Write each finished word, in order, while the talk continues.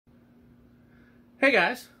Hey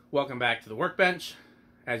guys, welcome back to the Workbench.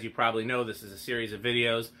 As you probably know, this is a series of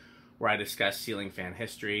videos where I discuss ceiling fan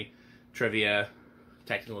history, trivia,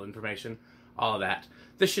 technical information, all of that.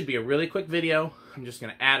 This should be a really quick video. I'm just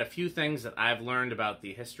going to add a few things that I've learned about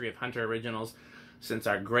the history of Hunter Originals since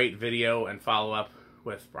our great video and follow-up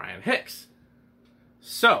with Brian Hicks.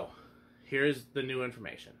 So, here's the new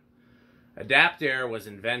information. Adaptair was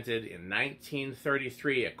invented in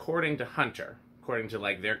 1933 according to Hunter. According to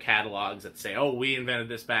like their catalogs that say, oh, we invented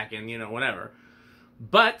this back in, whatever.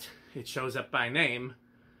 But it shows up by name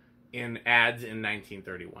in ads in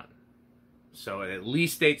 1931. So it at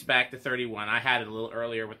least dates back to 31. I had it a little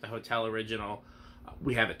earlier with the Hotel Original.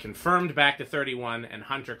 We have it confirmed back to 31, and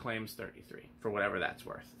Hunter claims 33, for whatever that's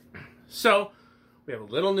worth. So we have a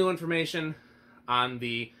little new information on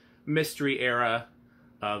the mystery era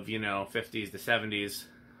of, 50s to 70s,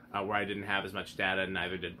 where I didn't have as much data, and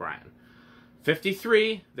neither did Brian.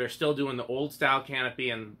 53, they're still doing the old style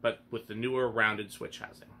canopy, but with the newer rounded switch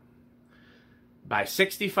housing. By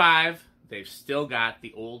 65, they've still got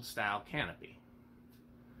the old style canopy.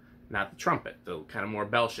 Not the trumpet, the kind of more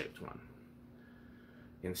bell-shaped one.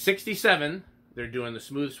 In 67, they're doing the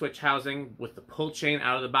smooth switch housing with the pull chain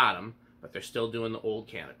out of the bottom, but they're still doing the old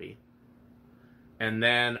canopy. And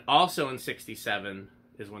then also in 67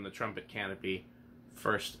 is when the trumpet canopy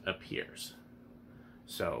first appears.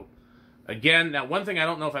 So, again, now one thing I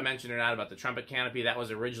don't know if I mentioned or not about the trumpet canopy, that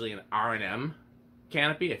was originally an R&M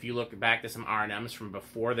canopy. If you look back to some R&Ms from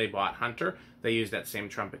before they bought Hunter, they used that same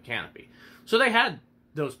trumpet canopy. So they had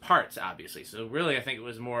those parts, obviously. So really, I think it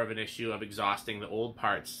was more of an issue of exhausting the old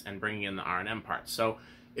parts and bringing in the R&M parts. So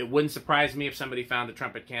it wouldn't surprise me if somebody found a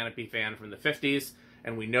trumpet canopy fan from the 50s,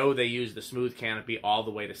 and we know they used the smooth canopy all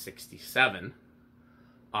the way to 67.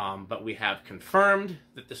 But we have confirmed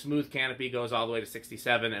that the smooth canopy goes all the way to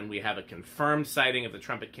 67, and we have a confirmed sighting of the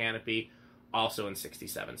trumpet canopy also in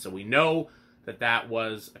 67. So we know that that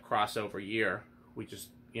was a crossover year. We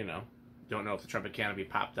just, don't know if the trumpet canopy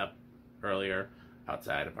popped up earlier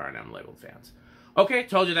outside of R&M labeled fans. Okay,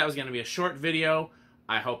 told you that was going to be a short video.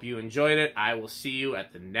 I hope you enjoyed it. I will see you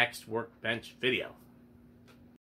at the next Workbench video.